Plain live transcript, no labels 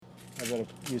I better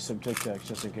use some Tic Tacs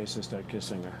just in case I start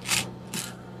kissing her.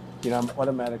 You know, I'm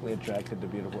automatically attracted to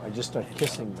beautiful. I just start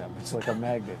kissing them. It's like a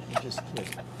magnet. You just kiss.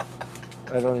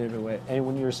 I don't even wait. And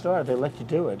when you're a star, they let you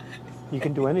do it. You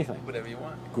can do anything. Whatever you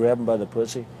want. Grab them by the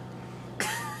pussy.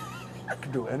 You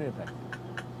can do anything.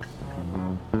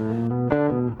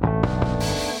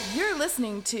 You're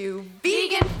listening to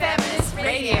Vegan Feminist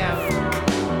Radio.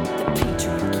 The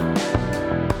patriarchy.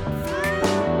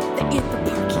 The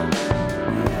anthroparchy.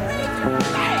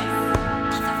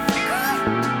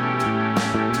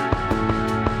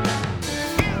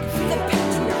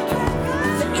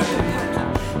 The patriarchy.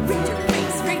 The anthroparchy.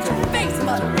 Raise your face,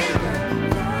 mother.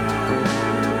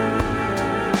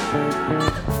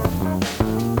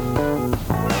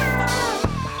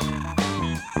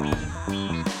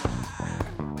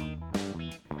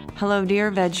 Hello, dear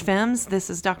Veg Femmes. This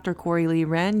is Dr. Corey Lee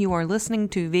Wren. You are listening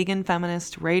to Vegan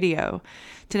Feminist Radio.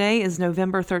 Today is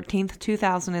November 13th,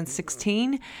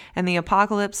 2016, and the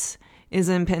apocalypse is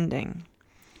impending.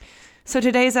 So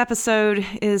today's episode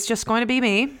is just going to be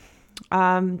me.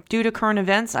 Due to current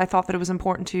events, I thought that it was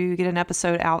important to get an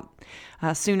episode out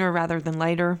sooner rather than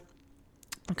later.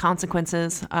 The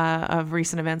consequences of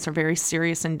recent events are very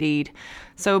serious indeed.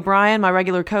 So Brian, my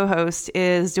regular co-host,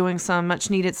 is doing some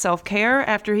much-needed self-care.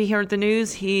 After he heard the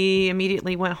news, he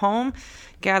immediately went home,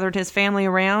 gathered his family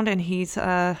around, and he's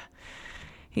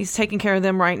taking care of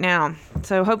them right now.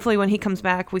 So hopefully when he comes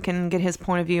back, we can get his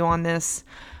point of view on this.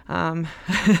 The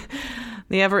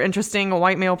ever-interesting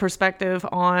white male perspective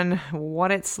on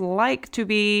what it's like to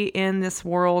be in this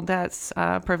world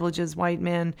that privileges white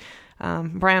men.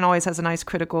 Brian always has a nice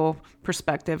critical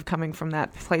perspective coming from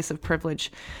that place of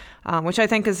privilege, which I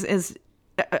think is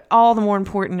all the more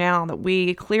important now that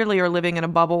we clearly are living in a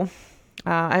bubble.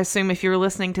 I assume if you're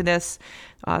listening to this,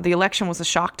 the election was a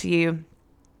shock to you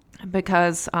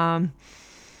because I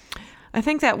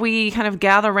think that we kind of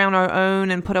gather around our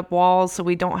own and put up walls so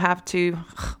we don't have to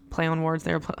play on words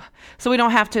there. So we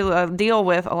don't have to deal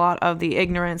with a lot of the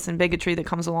ignorance and bigotry that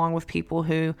comes along with people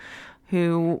who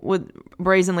would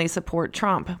brazenly support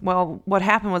Trump. Well, what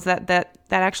happened was that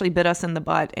actually bit us in the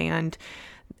butt, and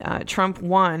Trump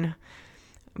won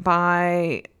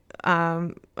by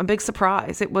a big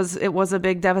surprise. It was a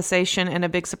big devastation and a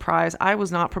big surprise. I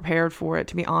was not prepared for it,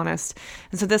 to be honest.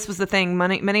 And so this was the thing.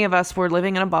 Many of us were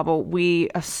living in a bubble. We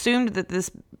assumed that this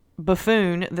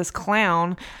buffoon, this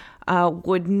clown,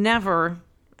 would never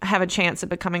have a chance at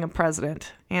becoming a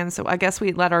president. And so I guess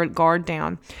we let our guard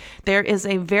down. There is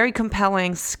a very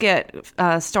compelling skit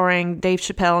starring Dave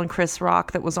Chappelle and Chris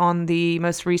Rock that was on the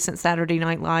most recent Saturday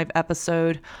Night Live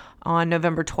episode on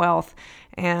November 12th.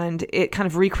 And it kind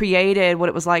of recreated what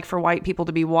it was like for white people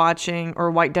to be watching, or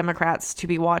white Democrats to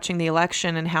be watching the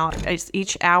election, and how as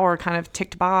each hour kind of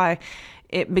ticked by,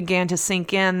 it began to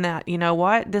sink in that, you know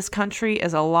what, this country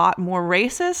is a lot more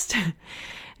racist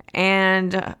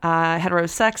and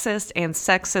heterosexist and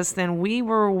sexist than we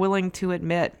were willing to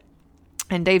admit.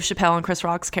 And Dave Chappelle and Chris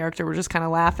Rock's character were just kind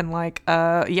of laughing like,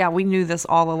 yeah, we knew this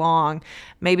all along.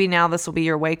 Maybe now this will be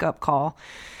your wake-up call.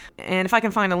 And if I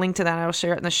can find a link to that, I'll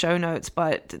share it in the show notes.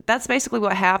 But that's basically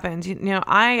what happened. You know,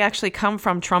 I actually come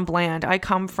from Trump land. I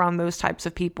come from those types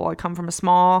of people. I come from a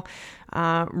small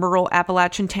rural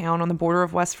Appalachian town on the border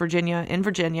of West Virginia, in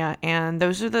Virginia, and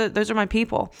those are my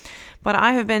people. But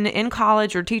I have been in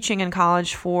college or teaching in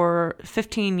college for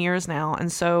 15 years now,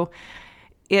 and so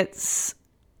it's,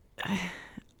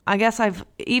 I guess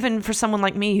even for someone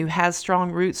like me who has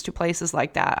strong roots to places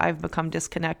like that, I've become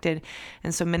disconnected,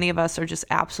 and so many of us are just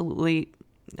absolutely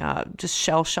just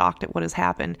shell-shocked at what has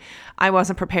happened. I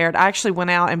wasn't prepared. I actually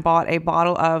went out and bought a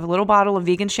little bottle of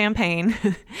vegan champagne,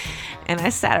 and I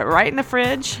sat it right in the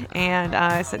fridge, and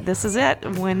I said, this is it.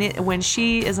 When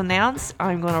she is announced,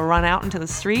 I'm going to run out into the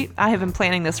street. I have been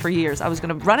planning this for years. I was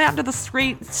going to run out into the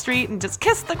street and just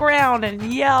kiss the ground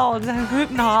and yell and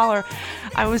hoot and holler.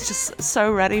 I was just so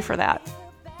ready for that.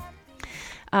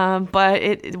 But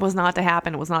it was not to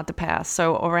happen. It was not to pass.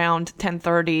 So around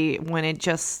 10:30, when it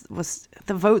just was,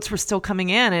 the votes were still coming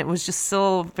in. It was just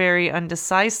still very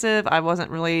undecisive. I wasn't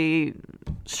really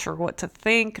sure what to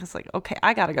think. I was like, okay,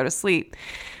 I got to go to sleep.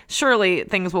 Surely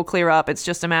things will clear up. It's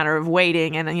just a matter of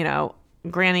waiting. And, you know,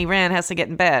 Granny Wren has to get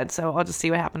in bed. So I'll just see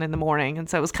what happened in the morning. And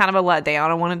so it was kind of a letdown.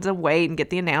 I wanted to wait and get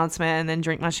the announcement and then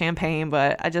drink my champagne.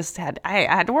 But I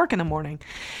had to work in the morning.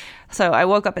 So I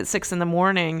woke up at 6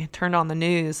 a.m, turned on the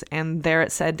news, and there it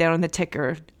said down in the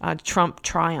ticker, Trump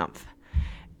triumph.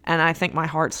 And I think my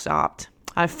heart stopped.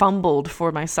 I fumbled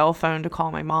for my cell phone to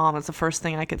call my mom. It's the first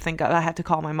thing I could think of. I had to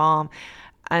call my mom.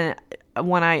 And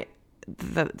when I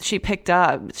she picked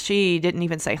up. She didn't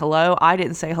even say hello. I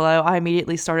didn't say hello. I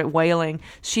immediately started wailing.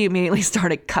 She immediately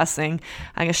started cussing.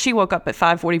 I guess she woke up at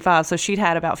 5:45, so she'd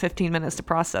had about 15 minutes to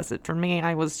process it. For me,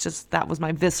 that was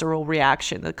my visceral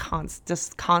reaction,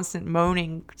 just constant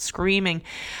moaning, screaming.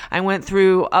 I went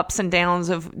through ups and downs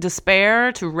of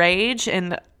despair to rage,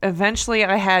 and eventually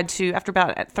I had to, after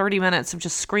about 30 minutes of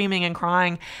just screaming and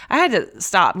crying, I had to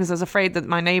stop because I was afraid that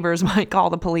my neighbors might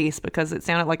call the police because it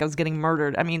sounded like I was getting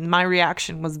murdered. I mean, my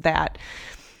reaction was that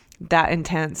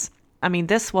intense. I mean,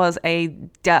 this was a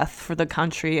death for the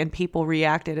country, and people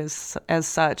reacted as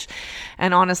such.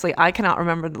 And honestly, I cannot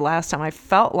remember the last time I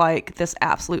felt like this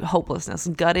absolute hopelessness,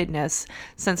 guttedness,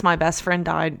 since my best friend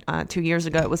died 2 years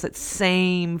ago. It was that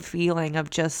same feeling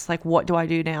of just like, what do I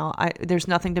do now? There's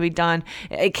nothing to be done.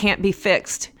 It can't be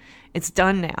fixed. It's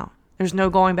done now. There's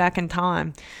no going back in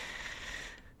time.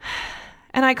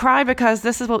 And I cry because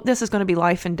this is going to be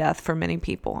life and death for many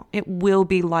people. It will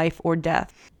be life or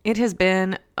death. It has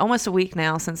been almost a week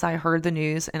now since I heard the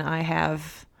news, and I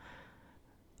have,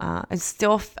 I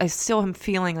still am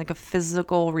feeling like a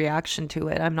physical reaction to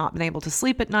it. I've not been able to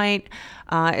sleep at night.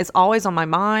 It's always on my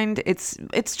mind. It's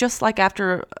just like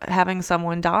after having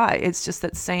someone die. It's just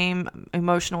that same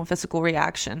emotional and physical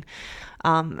reaction.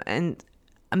 And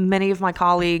many of my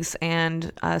colleagues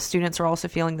and students are also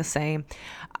feeling the same.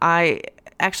 I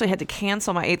actually had to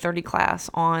cancel my 8:30 class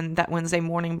on that Wednesday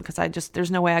morning because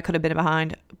there's no way I could have been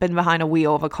behind a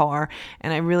wheel of a car,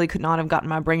 and I really could not have gotten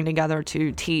my brain together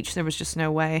to teach. There was just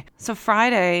no way. So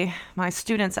Friday, my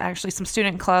students, actually some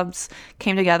student clubs,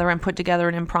 came together and put together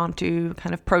an impromptu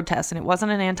kind of protest, and it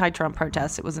wasn't an anti-Trump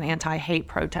protest, it was an anti-hate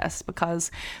protest,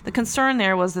 because the concern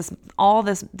there was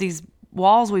these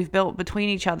walls we've built between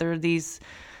each other, this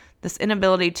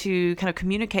inability to kind of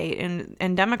communicate,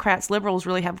 and Democrats, liberals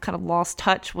really have kind of lost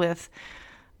touch with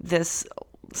this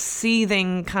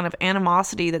seething kind of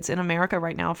animosity that's in America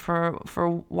right now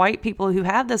for white people who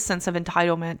have this sense of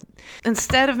entitlement.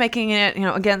 Instead of making it,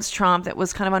 against Trump, that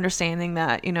was kind of understanding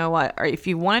that, what, if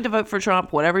you wanted to vote for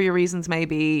Trump, whatever your reasons may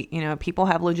be, people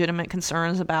have legitimate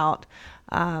concerns about,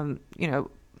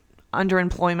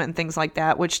 underemployment and things like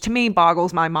that, which to me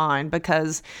boggles my mind,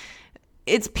 because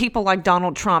it's people like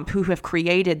Donald Trump who have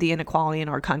created the inequality in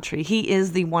our country. He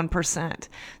is the 1%.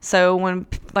 So when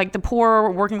like the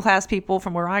poor working class people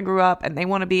from where I grew up, and they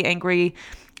want to be angry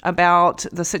about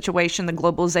the situation, the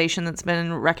globalization that's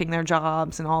been wrecking their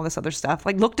jobs and all this other stuff,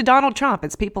 like, look to Donald Trump.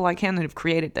 It's people like him that have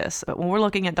created this. But when we're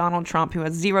looking at Donald Trump, who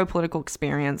has zero political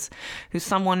experience, who's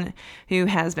someone who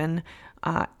has been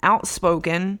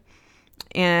outspoken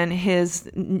in his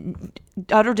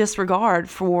utter disregard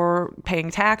for paying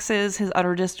taxes, his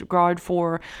utter disregard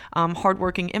for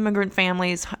hardworking immigrant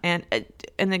families, and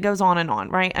it goes on,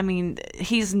 right? I mean,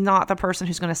 he's not the person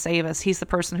who's going to save us. He's the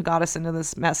person who got us into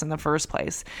this mess in the first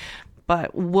place.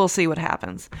 But we'll see what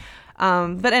happens.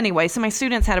 But anyway, so my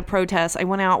students had a protest. I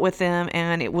went out with them,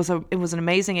 and it was an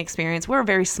amazing experience. We're a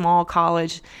very small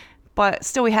college, but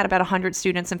still we had about 100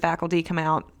 students and faculty come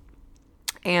out.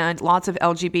 And lots of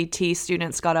LGBT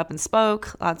students got up and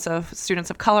spoke. Lots of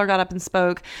students of color got up and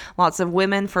spoke. Lots of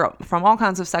women from all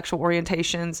kinds of sexual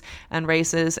orientations and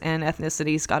races and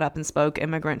ethnicities got up and spoke,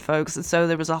 immigrant folks. And so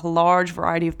there was a large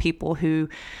variety of people who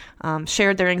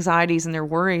shared their anxieties and their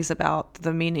worries about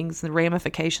the meanings and the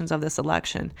ramifications of this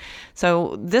election.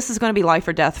 So this is going to be life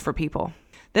or death for people.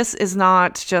 This is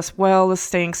not just, well, this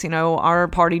stinks, our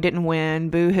party didn't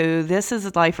win, boo-hoo. This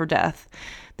is life or death.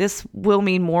 This will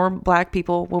mean more Black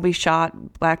people will be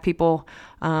shot, Black people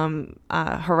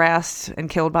harassed and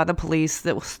killed by the police.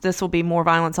 This will be more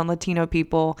violence on Latino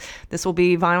people. This will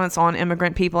be violence on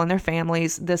immigrant people and their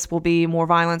families. This will be more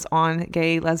violence on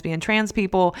gay, lesbian, trans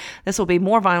people. This will be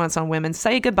more violence on women.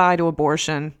 Say goodbye to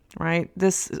abortion, right?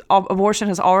 Abortion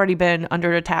has already been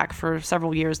under attack for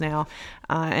several years now,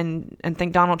 and I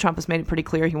think Donald Trump has made it pretty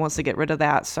clear he wants to get rid of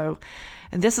that. So,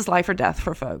 and this is life or death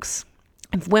for folks.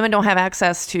 If women don't have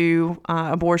access to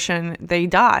abortion, they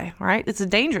die, right? It's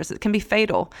dangerous. It can be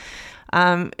fatal.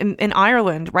 In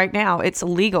Ireland right now, it's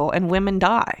illegal and women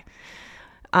die.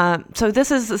 So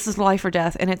this is life or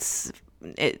death, and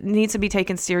it needs to be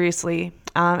taken seriously.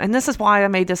 And this is why I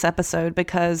made this episode,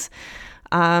 because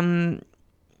I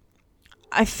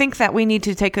think that we need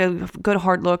to take a good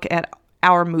hard look at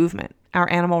our movement,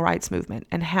 our animal rights movement,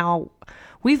 and how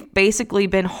we've basically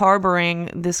been harboring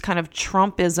this kind of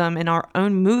Trumpism in our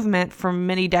own movement for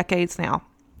many decades now.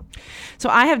 So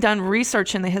I have done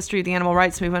research in the history of the animal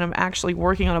rights movement. I'm actually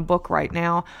working on a book right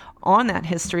now on that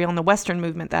history, on the Western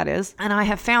movement, that is. And I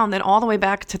have found that all the way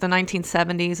back to the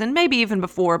 1970s, and maybe even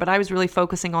before, but I was really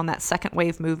focusing on that second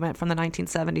wave movement from the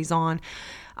 1970s on,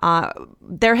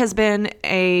 there has been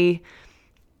a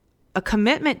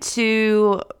commitment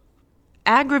to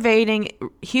aggravating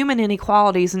human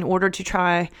inequalities in order to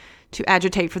try to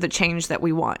agitate for the change that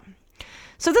we want.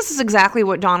 So this is exactly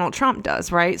what Donald Trump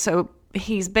does, right? So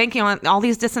he's banking on all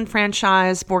these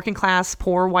disenfranchised, working class,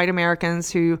 poor white Americans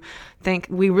who think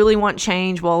we really want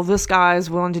change. Well, this guy's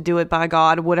willing to do it, by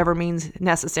God, whatever means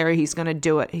necessary, he's going to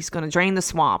do it. He's going to drain the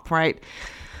swamp, right?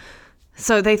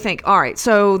 So they think, all right,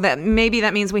 so that maybe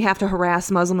that means we have to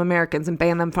harass Muslim Americans and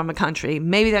ban them from the country.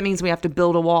 Maybe that means we have to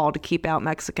build a wall to keep out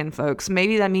Mexican folks.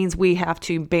 Maybe that means we have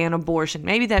to ban abortion.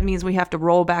 Maybe that means we have to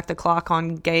roll back the clock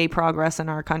on gay progress in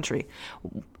our country.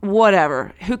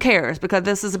 Whatever. Who cares? Because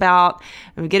this is about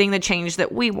getting the change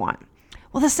that we want.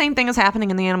 Well, the same thing is happening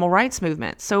in the animal rights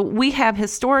movement. So we have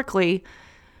historically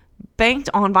banked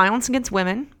on violence against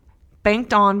women,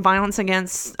 banked on violence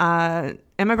against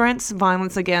immigrants,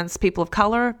 violence against people of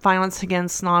color, violence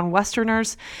against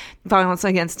non-Westerners, violence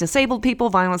against disabled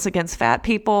people, violence against fat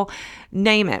people,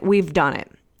 name it, we've done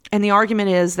it. And the argument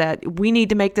is that we need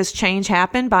to make this change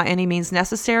happen by any means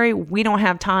necessary. We don't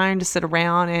have time to sit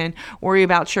around and worry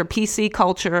about your PC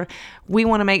culture. We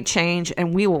want to make change,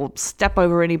 and we will step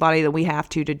over anybody that we have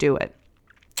to do it.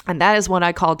 And that is what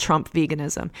I call Trump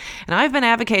veganism. And I've been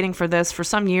advocating for this for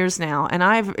some years now, and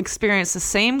I've experienced the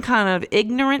same kind of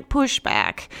ignorant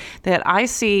pushback that I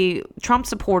see Trump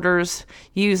supporters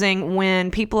using when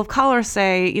people of color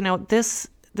say, you know, this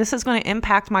is going to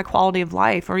impact my quality of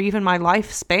life or even my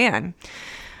lifespan.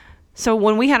 So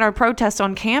when we had our protest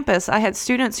on campus, I had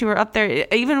students who were up there,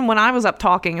 even when I was up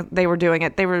talking, they were doing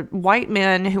it. They were white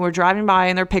men who were driving by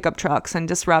in their pickup trucks and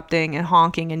disrupting and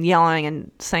honking and yelling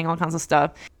and saying all kinds of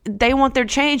stuff. They want their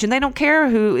change, and they don't care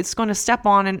who it's going to step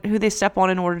on and who they step on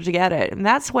in order to get it. And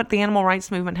that's what the animal rights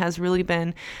movement has really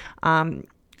been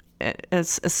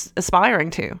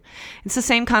aspiring to. It's the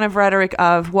same kind of rhetoric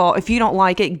of, well, if you don't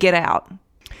like it, get out.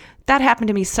 That happened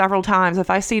to me several times.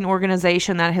 If I see an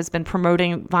organization that has been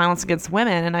promoting violence against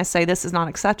women and I say this is not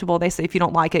acceptable, they say if you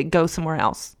don't like it, go somewhere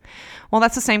else. Well,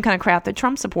 that's the same kind of crap that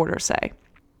Trump supporters say.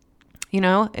 You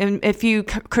know, and if you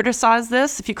criticize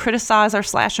this, if you criticize our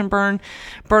slash and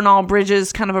burn all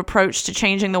bridges kind of approach to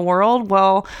changing the world,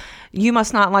 well, you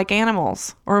must not like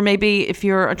animals. Or maybe if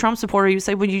you're a Trump supporter, you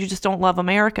say, well, you just don't love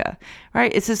America,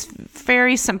 right? It's this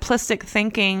very simplistic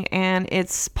thinking, and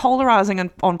it's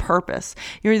polarizing on purpose.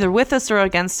 You're either with us or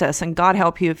against us, and God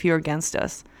help you if you're against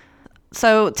us.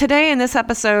 So today in this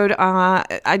episode,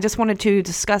 I just wanted to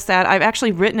discuss that. I've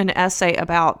actually written an essay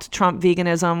about Trump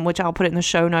veganism, which I'll put it in the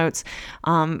show notes,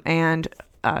 and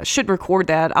should record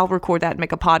that. I'll record that and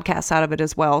make a podcast out of it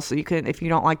as well. So you can, if you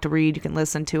don't like to read, you can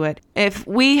listen to it. If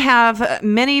we have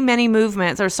many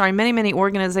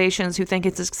organizations who think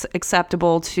it's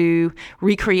acceptable to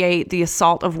recreate the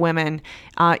assault of women,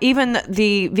 even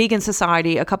the Vegan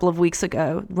Society a couple of weeks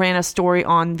ago ran a story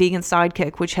on Vegan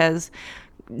Sidekick, which has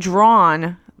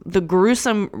drawn the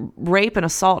gruesome rape and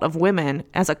assault of women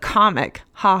as a comic,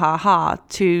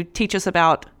 to teach us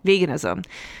about veganism.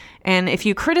 And if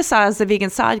you criticize the Vegan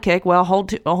Sidekick, well,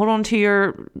 hold on to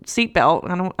your seatbelt.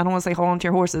 I don't want to say hold on to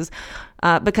your horses,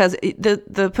 because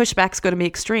the pushback's going to be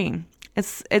extreme.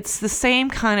 It's the same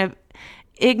kind of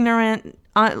ignorant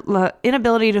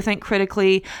inability to think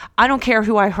critically. I don't care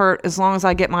who I hurt as long as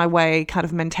I get my way kind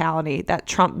of mentality, that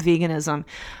Trump veganism.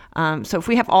 So if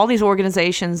we have all these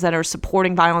organizations that are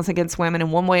supporting violence against women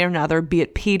in one way or another, be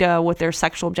it PETA with their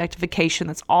sexual objectification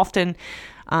that's often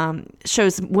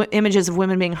shows images of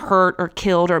women being hurt or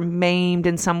killed or maimed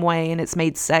in some way, and it's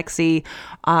made sexy.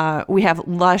 We have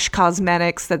Lush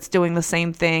Cosmetics that's doing the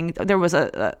same thing. There was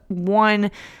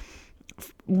one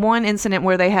incident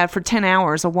where they had for 10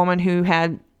 hours a woman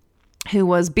who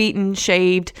was beaten,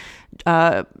 shaved,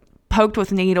 poked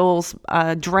with needles,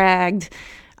 dragged,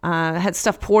 had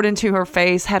stuff poured into her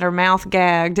face, had her mouth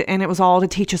gagged, and it was all to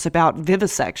teach us about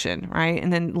vivisection, right?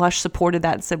 And then Lush supported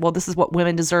that and said, well, this is what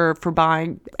women deserve for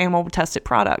buying animal-tested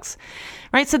products,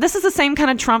 right? So this is the same kind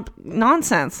of Trump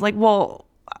nonsense. Like, well,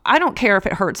 I don't care if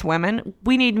it hurts women.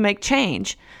 We need to make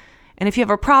change. And if you have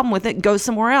a problem with it, go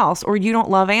somewhere else, or you don't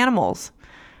love animals,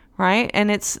 right? And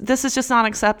this is just not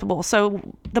acceptable. So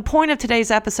the point of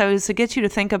today's episode is to get you to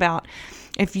think about,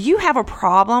 if you have a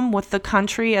problem with the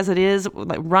country as it is,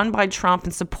 like run by Trump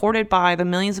and supported by the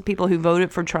millions of people who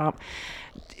voted for Trump,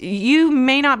 you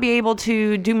may not be able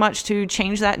to do much to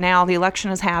change that now. The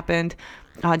election has happened,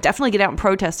 Definitely get out and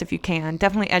protest if you can.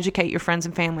 Definitely educate your friends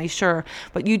and family, sure.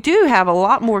 But you do have a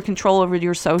lot more control over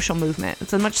your social movement.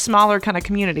 It's a much smaller kind of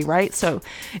community, right? So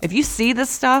if you see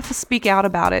this stuff, speak out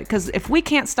about it. Because if we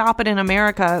can't stop it in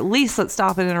America, at least let's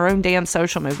stop it in our own damn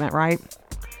social movement, right?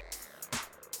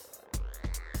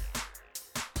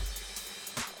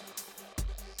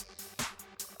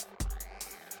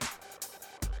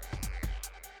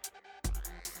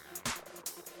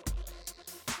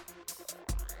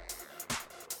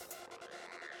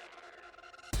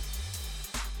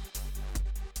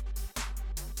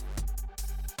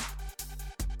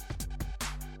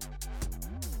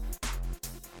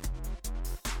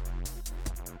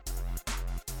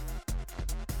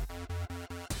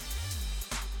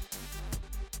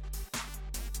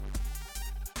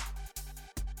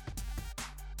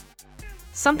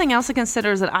 Something else to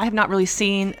consider is that I have not really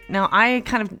seen, now I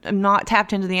kind of am not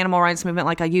tapped into the animal rights movement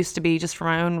like I used to be just for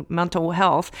my own mental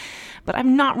health, but I've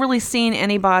not really seen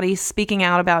anybody speaking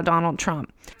out about Donald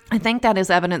Trump. I think that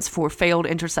is evidence for failed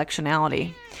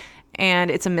intersectionality.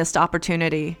 And it's a missed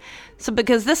opportunity. So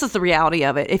because this is the reality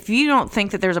of it. If you don't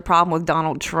think that there's a problem with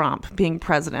Donald Trump being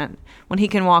president, when he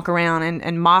can walk around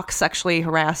and mock sexually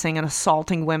harassing and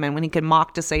assaulting women, when he can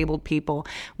mock disabled people,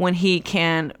 when he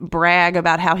can brag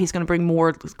about how he's going to bring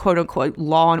more quote unquote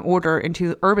law and order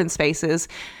into urban spaces,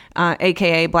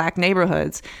 aka black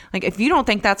neighborhoods. Like if you don't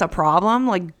think that's a problem,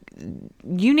 like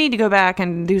you need to go back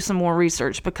and do some more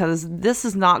research, because this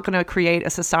is not going to create a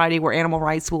society where animal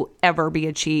rights will ever be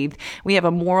achieved. We have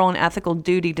a moral and ethical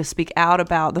duty to speak out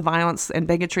about the violence and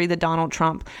bigotry that Donald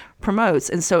Trump promotes.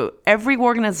 And so every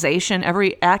organization,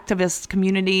 every activist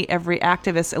community, every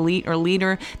activist elite or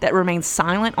leader that remains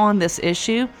silent on this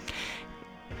issue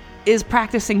is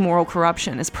practicing moral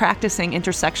corruption, is practicing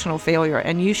intersectional failure,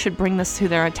 and you should bring this to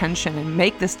their attention and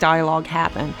make this dialogue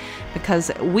happen,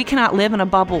 because we cannot live in a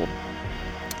bubble.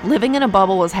 Living in a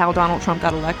bubble is how Donald Trump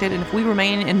got elected, and if we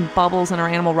remain in bubbles in our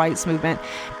animal rights movement,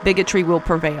 bigotry will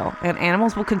prevail, and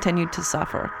animals will continue to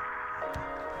suffer.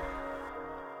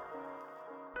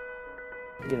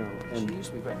 You know, and She used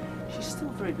to be very, she's still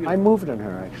very beautiful. I moved on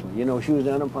her, actually. You know, she was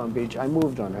down in Palm Beach. I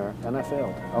moved on her, and I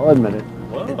failed. I'll admit it.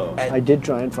 Whoa. I did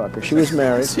try and fuck her. She was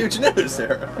married. That's huge news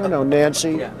there. No,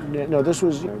 Nancy. Yeah. No, this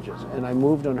was marriages. And I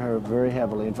moved on her very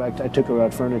heavily. In fact, I took her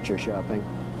out furniture shopping.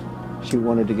 She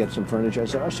wanted to get some furniture. I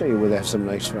said, I'll show you where they have some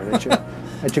nice furniture.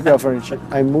 I took her out furniture.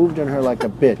 I moved on her like a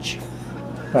bitch,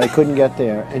 but I couldn't get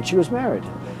there. And she was married.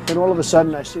 And all of a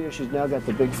sudden, I see her. She's now got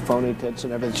the big phony tits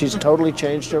and everything. She's totally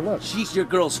changed her look. She's your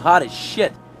girl's hot as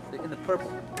shit. In the purple.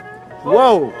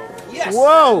 Whoa! Yes!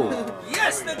 Whoa!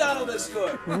 Yes, the Donald has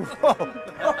scored!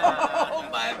 Oh,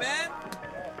 my man!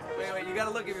 Wait, you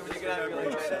gotta look at me when you get out of here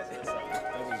like that.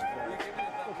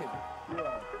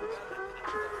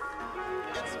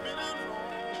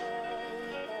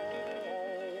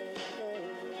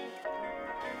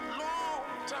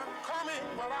 Long time coming,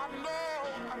 but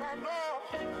I know,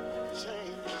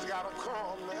 change has gotta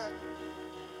come, man.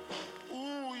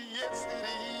 Ooh, yes it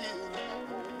is. Oh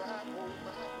my, oh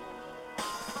my.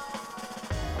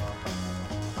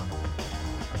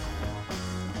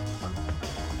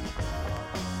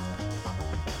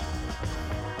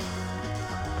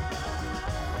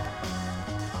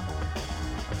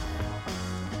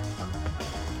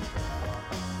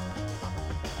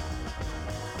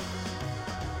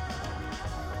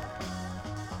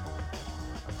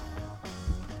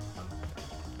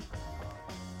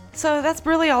 So that's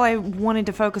really all I wanted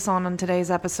to focus on today's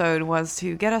episode, was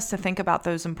to get us to think about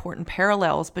those important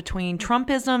parallels between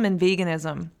Trumpism and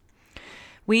veganism.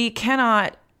 We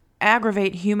cannot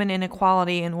aggravate human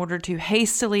inequality in order to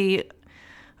hastily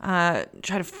try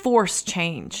to force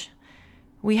change.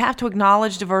 We have to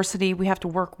acknowledge diversity. We have to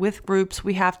work with groups.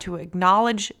 We have to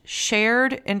acknowledge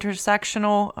shared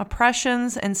intersectional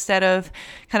oppressions instead of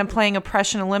kind of playing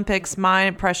oppression Olympics. My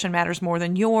oppression matters more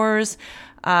than yours.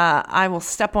 I will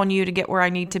step on you to get where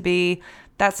I need to be.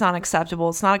 That's not acceptable.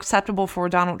 It's not acceptable for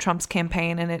Donald Trump's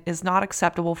campaign, and it is not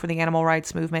acceptable for the animal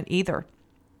rights movement either.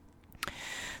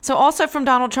 So also from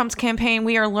Donald Trump's campaign,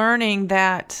 we are learning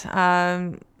that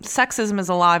sexism is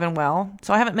alive and well.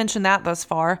 So I haven't mentioned that thus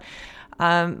far.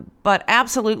 But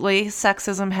absolutely,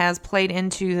 sexism has played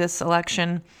into this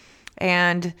election,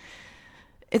 and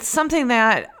it's something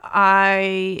that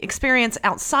I experience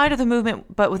outside of the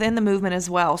movement, but within the movement as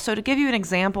well. So to give you an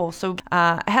example,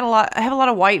 I have a lot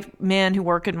of white men who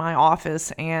work in my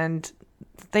office, and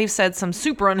they've said some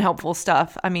super unhelpful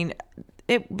stuff. I mean,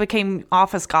 it became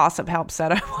office gossip how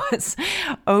upset I was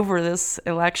over this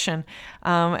election.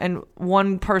 And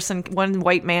one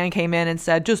white man came in and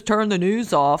said, just turn the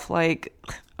news off. Like,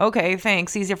 Okay,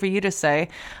 thanks. Easier for you to say.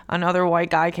 Another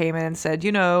white guy came in and said,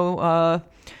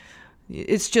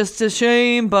 it's just a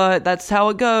shame, but that's how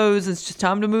it goes. It's just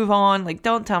time to move on. Like,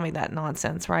 don't tell me that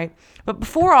nonsense, right? But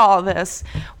before all of this,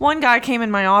 one guy came in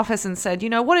my office and said,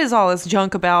 what is all this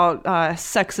junk about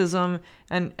sexism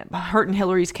and hurting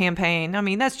Hillary's campaign? I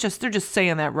mean, they're just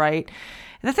saying that, right?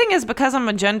 And the thing is, because I'm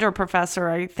a gender professor,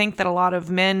 I think that a lot of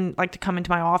men like to come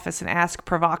into my office and ask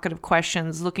provocative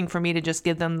questions, looking for me to just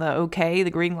give them the okay,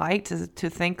 the green light to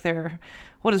think they're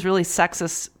what is really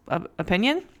sexist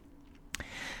opinion.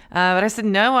 But I said,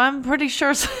 no, I'm pretty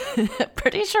sure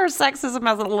sexism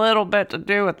has a little bit to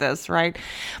do with this, right?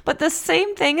 But the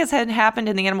same thing had happened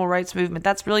in the animal rights movement.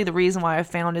 That's really the reason why I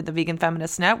founded the Vegan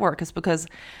Feminist Network, is because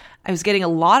I was getting a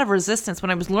lot of resistance.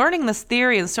 When I was learning this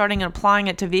theory and starting and applying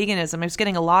it to veganism, I was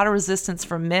getting a lot of resistance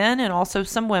from men and also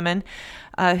some women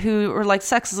who were like,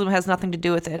 sexism has nothing to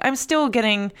do with it. I still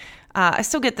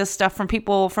get this stuff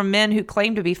from men who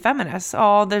claim to be feminists.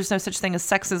 Oh, there's no such thing as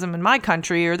sexism in my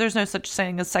country, or there's no such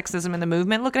thing as sexism in the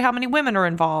movement. Look at how many women are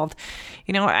involved.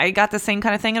 I got the same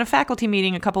kind of thing in a faculty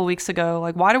meeting a couple of weeks ago.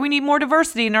 Like, why do we need more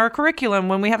diversity in our curriculum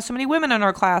when we have so many women in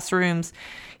our classrooms?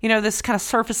 This kind of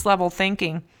surface level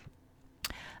thinking.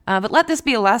 But let this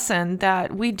be a lesson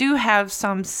that we do have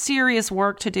some serious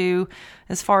work to do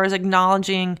as far as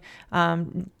acknowledging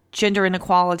gender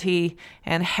inequality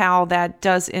and how that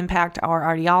does impact our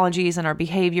ideologies and our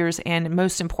behaviors and,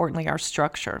 most importantly, our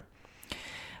structure.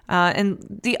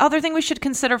 And the other thing we should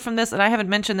consider from this, and I haven't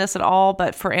mentioned this at all,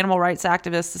 but for animal rights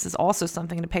activists, this is also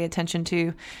something to pay attention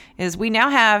to, is we now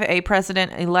have a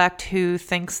president-elect who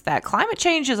thinks that climate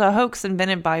change is a hoax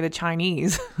invented by the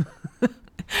Chinese.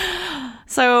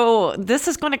 So this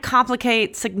is going to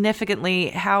complicate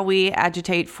significantly how we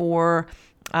agitate for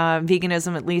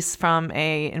veganism, at least from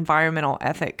a environmental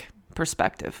ethic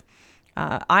perspective.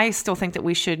 I still think that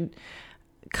we should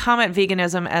come at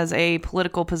veganism as a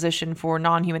political position for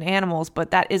non-human animals,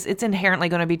 but it's inherently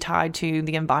going to be tied to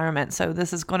the environment. So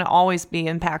this is going to always be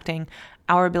impacting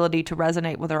our ability to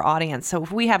resonate with our audience. So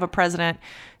if we have a president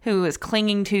who is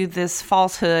clinging to this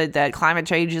falsehood that climate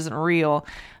change isn't real,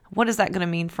 what is that going to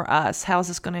mean for us? How is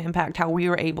this going to impact how we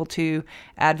are able to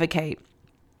advocate?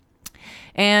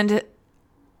 And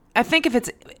I think if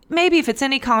it's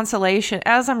any consolation,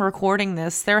 as I'm recording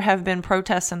this, there have been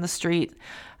protests in the street,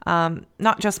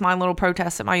 not just my little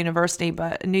protests at my university,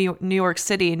 but New York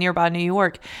City and nearby New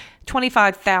York.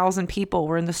 25,000 people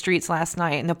were in the streets last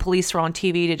night, and the police were on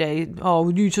TV today. Oh,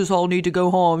 you just all need to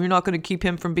go home. You're not going to keep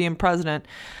him from being president.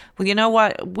 Well, you know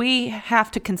what? We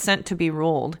have to consent to be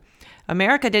ruled.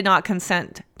 America did not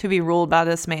consent to be ruled by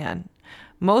this man.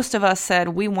 Most of us said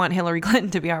we want Hillary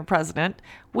Clinton to be our president.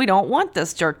 We don't want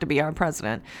this jerk to be our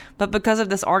president. But because of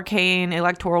this arcane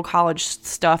electoral college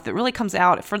stuff that really comes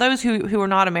out, for those who are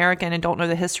not American and don't know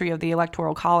the history of the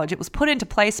electoral college, it was put into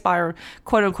place by our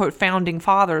quote-unquote founding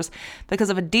fathers because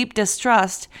of a deep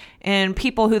distrust in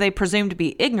people who they presumed to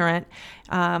be ignorant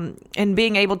and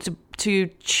being able to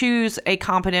choose a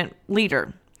competent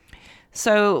leader.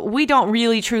 So we don't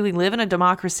really truly live in a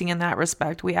democracy in that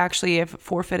respect. We actually have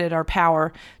forfeited our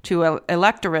power to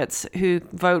electorates who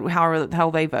vote however the hell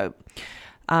they vote.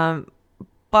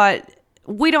 But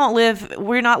we're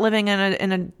not living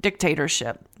in a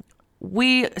dictatorship.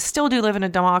 We still do live in a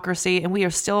democracy, and we are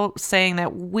still saying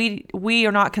that we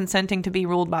are not consenting to be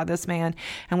ruled by this man,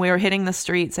 and we are hitting the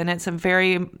streets. And it's a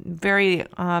very, very,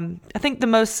 I think the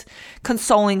most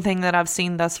consoling thing that I've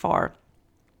seen thus far.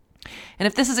 And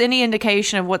if this is any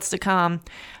indication of what's to come,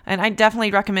 and I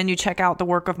definitely recommend you check out the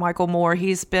work of Michael Moore.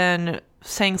 He's been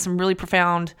saying some really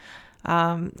profound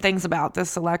things about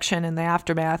this election and the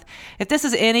aftermath. If this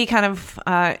is any kind of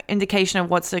indication of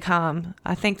what's to come,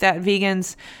 I think that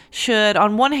vegans should,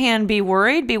 on one hand, be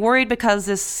worried because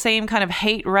this same kind of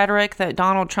hate rhetoric that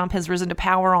Donald Trump has risen to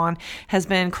power on has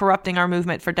been corrupting our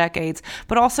movement for decades,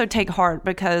 but also take heart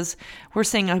because we're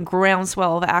seeing a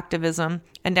groundswell of activism,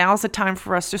 and now is the time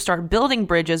for us to start building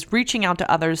bridges, reaching out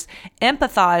to others,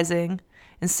 empathizing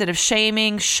instead of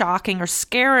shaming, shocking, or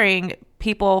scaring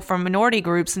people from minority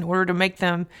groups in order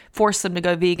to force them to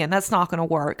go vegan. That's not going to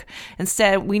work.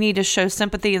 Instead, we need to show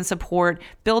sympathy and support,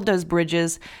 build those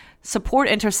bridges, support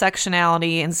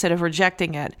intersectionality instead of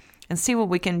rejecting it, and see what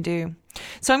we can do.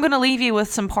 So I'm going to leave you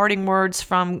with some parting words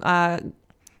from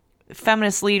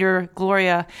feminist leader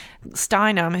Gloria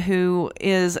Steinem, who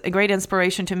is a great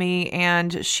inspiration to me,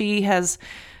 and she has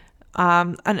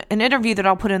an interview that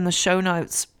I'll put in the show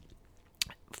notes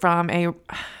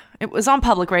it was on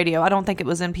public radio. I don't think it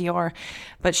was NPR,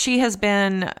 but she has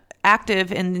been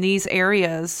active in these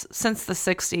areas since the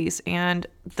 60s, and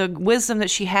the wisdom that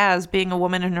she has being a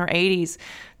woman in her 80s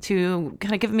to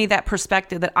kind of give me that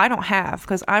perspective that I don't have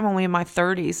because I'm only in my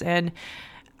 30s, and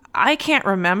I can't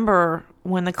remember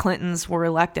when the Clintons were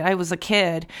elected. I was a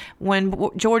kid. When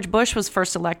George Bush was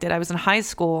first elected, I was in high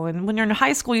school, and when you're in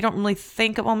high school, you don't really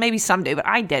think, well, maybe someday, but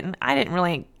I didn't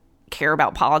really care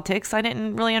about politics. I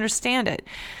didn't really understand it.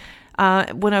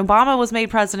 When Obama was made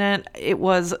president, it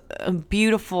was a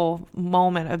beautiful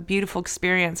moment, a beautiful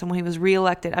experience. And when he was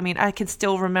reelected, I mean, I can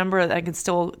still remember it. I can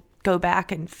still go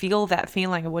back and feel that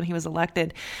feeling of when he was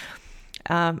elected.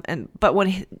 But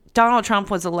when Donald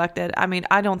Trump was elected, I mean,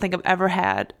 I don't think I've ever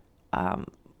had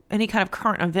any kind of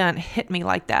current event hit me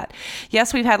like that.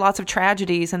 Yes, we've had lots of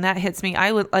tragedies, and that hits me.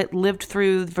 I lived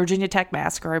through the Virginia Tech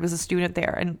massacre. I was a student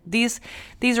there, and these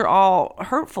are all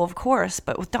hurtful, of course.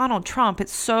 But with Donald Trump,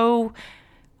 it's so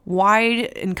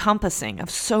wide encompassing of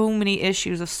so many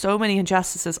issues, of so many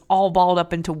injustices, all balled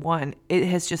up into one. It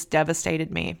has just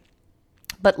devastated me.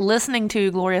 But listening to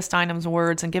Gloria Steinem's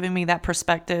words and giving me that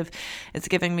perspective, it's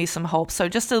giving me some hope. So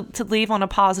just to leave on a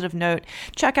positive note,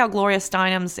 check out Gloria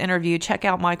Steinem's interview, check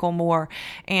out Michael Moore,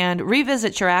 and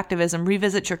revisit your activism,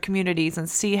 revisit your communities, and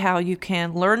see how you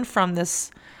can learn from this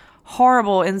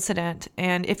horrible incident.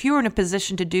 And if you're in a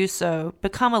position to do so,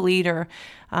 become a leader,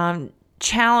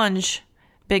 challenge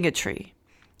bigotry.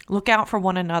 Look out for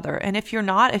one another. And if you're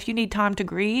not, if you need time to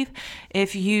grieve,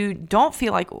 if you don't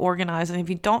feel like organizing, if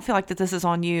you don't feel like that this is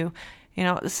on you, you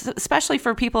know, especially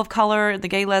for people of color, the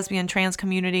gay, lesbian, trans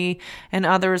community, and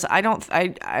others, I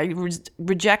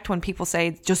reject when people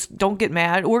say, just don't get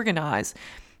mad, organize.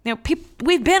 You know,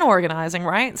 we've been organizing,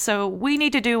 right? So we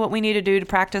need to do what we need to do to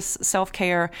practice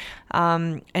self-care,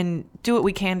 and do what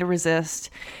we can to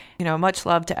resist. You know, much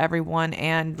love to everyone,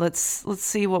 and let's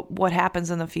see what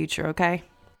happens in the future, okay?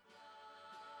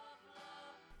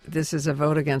 This is a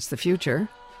vote against the future,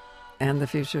 and the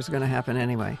future is going to happen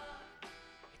anyway.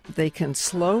 They can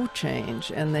slow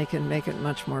change, and they can make it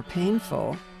much more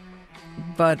painful,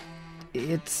 but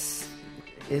it's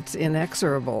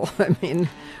inexorable. I mean,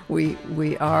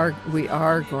 we are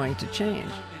going to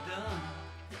change.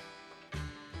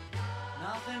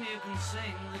 Nothing you can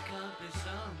sing that can't be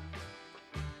sung.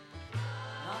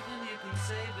 Nothing you can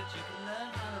say, but you can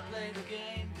learn how to play the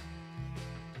game.